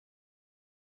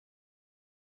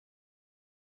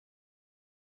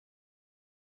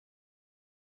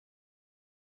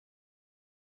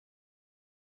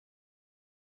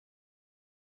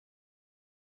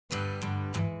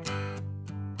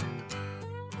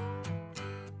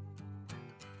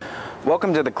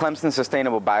Welcome to the Clemson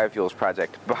Sustainable Biofuels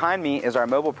Project. Behind me is our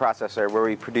mobile processor where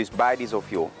we produce biodiesel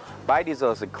fuel.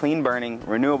 Biodiesel is a clean-burning,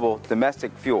 renewable,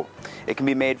 domestic fuel. It can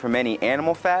be made from any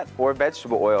animal fat or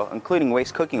vegetable oil, including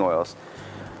waste cooking oils.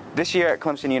 This year at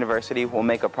Clemson University, we'll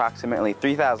make approximately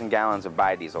 3,000 gallons of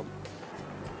biodiesel.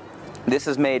 This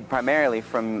is made primarily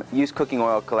from used cooking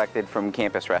oil collected from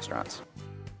campus restaurants.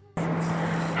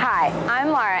 Hi, I'm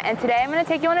Laura, and today I'm going to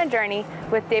take you on a journey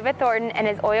with David Thornton and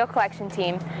his oil collection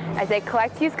team as they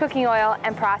collect used cooking oil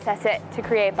and process it to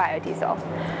create biodiesel.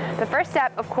 The first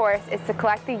step, of course, is to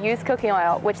collect the used cooking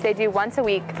oil, which they do once a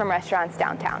week from restaurants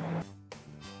downtown.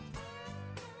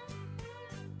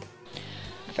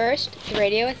 First, the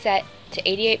radio is set to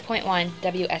 88.1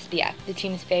 WSBF, the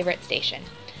team's favorite station.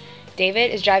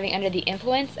 David is driving under the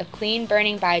influence of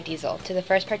clean-burning biodiesel to the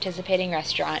first participating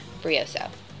restaurant, Brioso.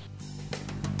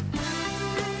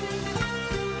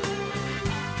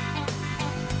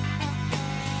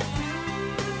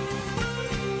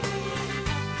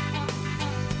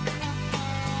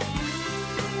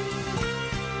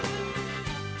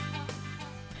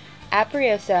 At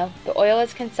Brioso, the oil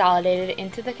is consolidated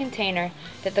into the container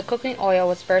that the cooking oil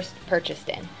was first purchased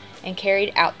in and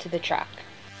carried out to the truck.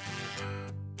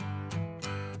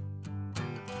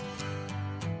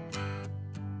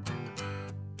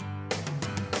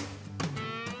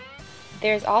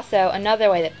 There is also another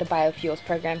way that the Biofuels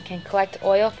program can collect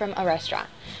oil from a restaurant,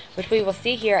 which we will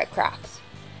see here at Crocs.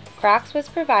 Crocs was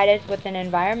provided with an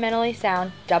environmentally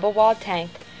sound double-walled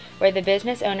tank where the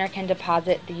business owner can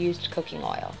deposit the used cooking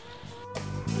oil.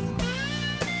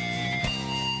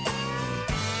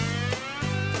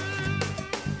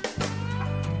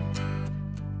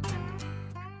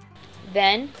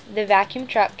 Then, the vacuum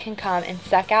truck can come and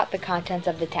suck out the contents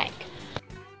of the tank.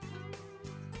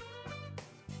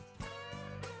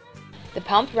 The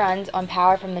pump runs on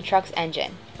power from the truck's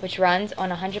engine, which runs on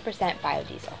 100%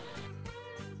 biodiesel.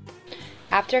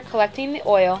 After collecting the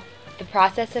oil, the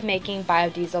process of making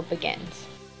biodiesel begins.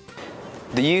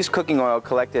 The used cooking oil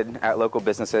collected at local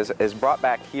businesses is brought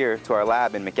back here to our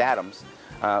lab in McAdams,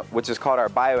 which is called our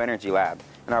Bioenergy Lab.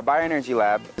 And our Bioenergy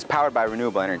Lab is powered by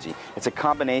renewable energy. It's a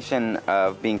combination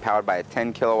of being powered by a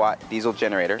 10 kilowatt diesel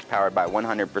generator powered by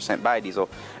 100% biodiesel,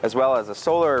 as well as a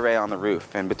solar array on the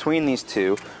roof. And between these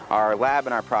two, our lab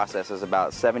and our process is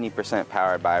about 70%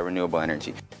 powered by renewable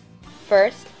energy.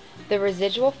 First, the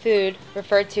residual food,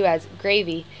 referred to as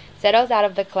gravy, settles out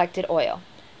of the collected oil.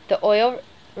 The oil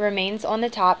remains on the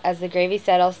top as the gravy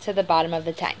settles to the bottom of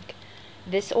the tank.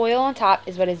 This oil on top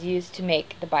is what is used to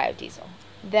make the biodiesel.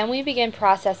 Then we begin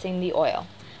processing the oil.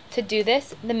 To do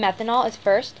this, the methanol is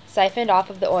first siphoned off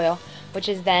of the oil, which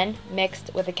is then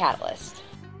mixed with a catalyst.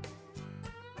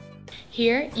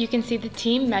 Here you can see the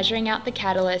team measuring out the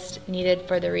catalyst needed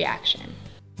for the reaction.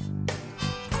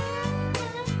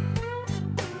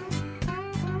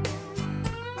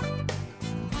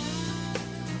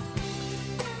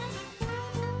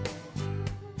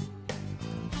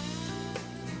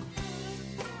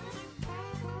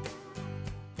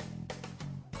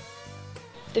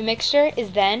 The mixture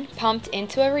is then pumped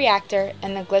into a reactor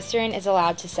and the glycerin is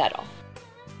allowed to settle.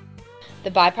 The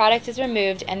byproduct is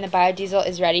removed and the biodiesel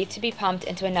is ready to be pumped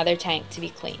into another tank to be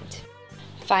cleaned.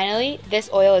 Finally, this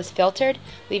oil is filtered,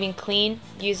 leaving clean,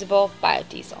 usable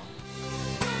biodiesel.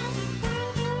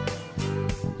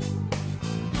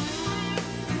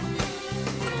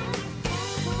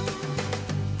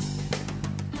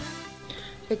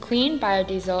 The clean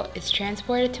biodiesel is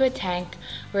transported to a tank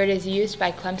where it is used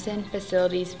by Clemson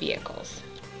facilities vehicles.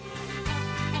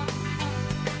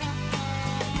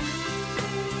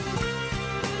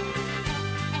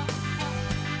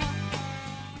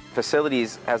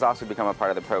 Facilities has also become a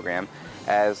part of the program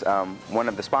as one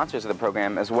of the sponsors of the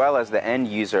program, as well as the end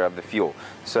user of the fuel.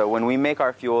 So when we make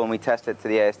our fuel and we test it to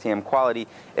the ASTM quality,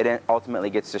 it ultimately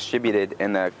gets distributed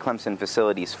in the Clemson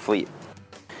facilities fleet.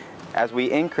 As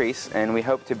we increase, and we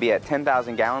hope to be at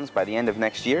 10,000 gallons by the end of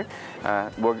next year,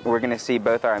 we're going to see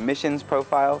both our emissions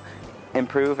profile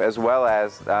improve as well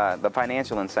as the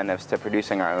financial incentives to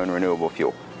producing our own renewable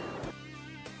fuel.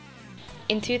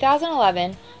 In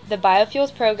 2011, the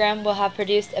Biofuels program will have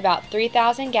produced about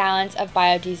 3,000 gallons of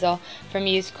biodiesel from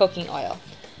used cooking oil.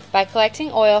 By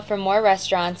collecting oil from more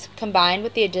restaurants, combined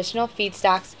with the additional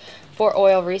feedstocks for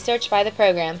oil research by the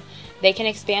program, they can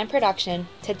expand production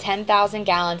to 10,000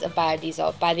 gallons of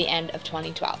biodiesel by the end of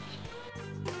 2012.